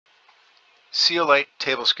Seal Lite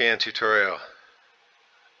table scan tutorial.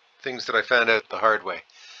 Things that I found out the hard way.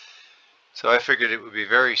 So I figured it would be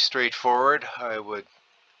very straightforward. I would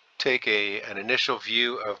take an initial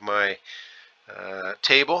view of my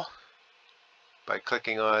table by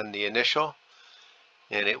clicking on the initial,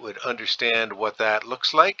 and it would understand what that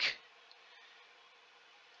looks like.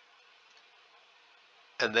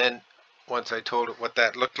 And then once I told it what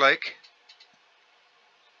that looked like,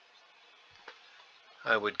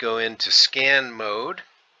 I would go into scan mode,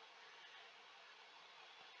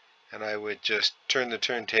 and I would just turn the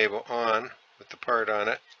turntable on with the part on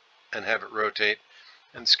it and have it rotate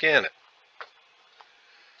and scan it.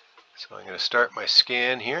 So I'm going to start my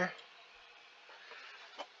scan here,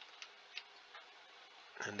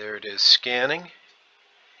 and there it is scanning,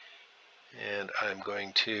 and I'm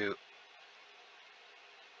going to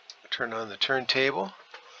turn on the turntable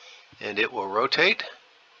and it will rotate,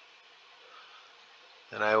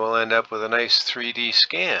 and I will end up with a nice 3D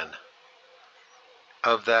scan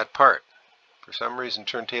of that part. For some reason,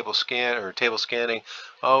 turntable scan or table scanning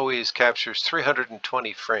always captures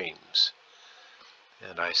 320 frames,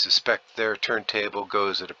 and I suspect their turntable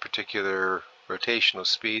goes at a particular rotational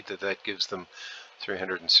speed that gives them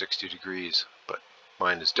 360 degrees, but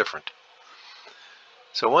mine is different.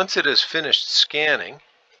 So once it has finished scanning,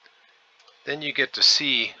 then you get to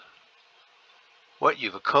see what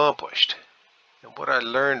you've accomplished. And what I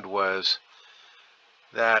learned was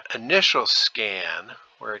that initial scan,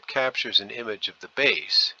 where it captures an image of the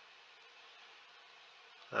base,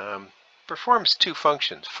 performs two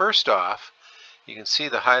functions. First off, you can see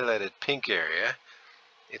the highlighted pink area.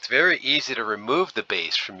 It's very easy to remove the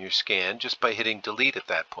base from your scan just by hitting delete at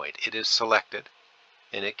that point. It is selected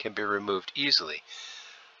and it can be removed easily.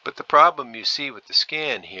 But the problem you see with the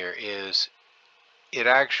scan here is it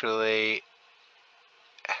actually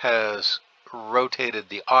has rotated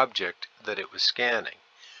the object that it was scanning.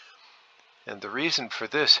 And the reason for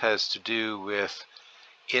this has to do with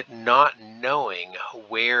it not knowing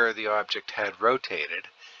where the object had rotated,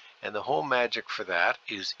 and the whole magic for that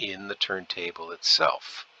is in the turntable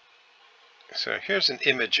itself. So here's an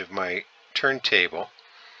image of my turntable,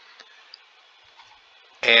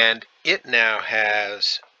 and it now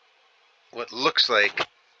has what looks like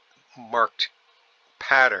marked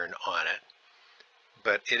pattern on it,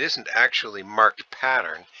 but it isn't actually marked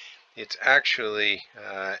pattern. It's actually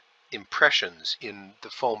impressions in the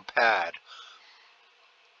foam pad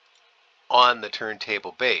on the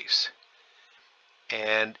turntable base.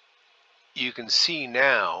 And you can see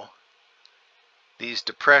now these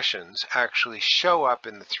depressions actually show up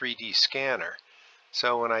in the 3D scanner.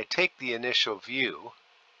 So when I take the initial view,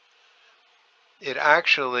 it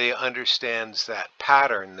actually understands that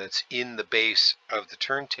pattern that's in the base of the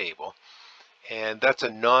turntable, and that's a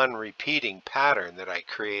non-repeating pattern that I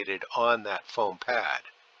created on that foam pad.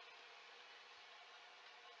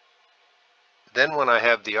 Then when I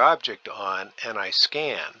have the object on and I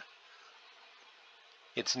scan,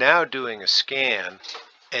 it's now doing a scan,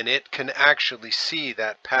 and it can actually see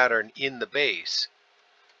that pattern in the base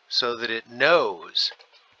so that it knows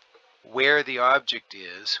where the object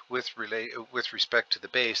is with respect to the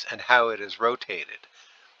base and how it is rotated.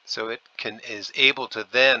 So it is able to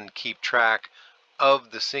then keep track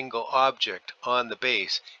of the single object on the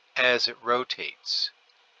base as it rotates,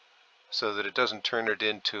 so that it doesn't turn it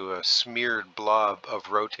into a smeared blob of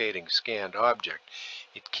rotating scanned object.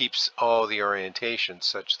 It keeps all the orientations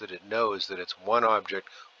such that it knows that it's one object,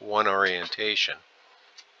 one orientation.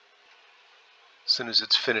 As soon as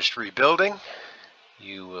it's finished rebuilding,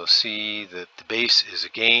 you will see that the base is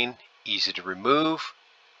again easy to remove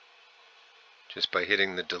just by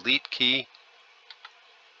hitting the delete key.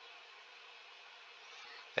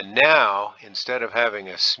 And now, instead of having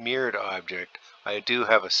a smeared object, I do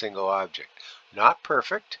have a single object. Not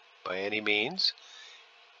perfect by any means,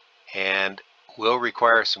 and will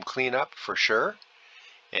require some cleanup for sure,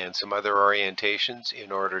 and some other orientations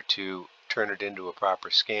in order to turn it into a proper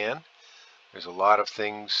scan. There's a lot of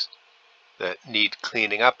things that need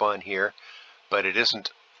cleaning up on here, but it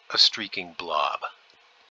isn't a streaking blob.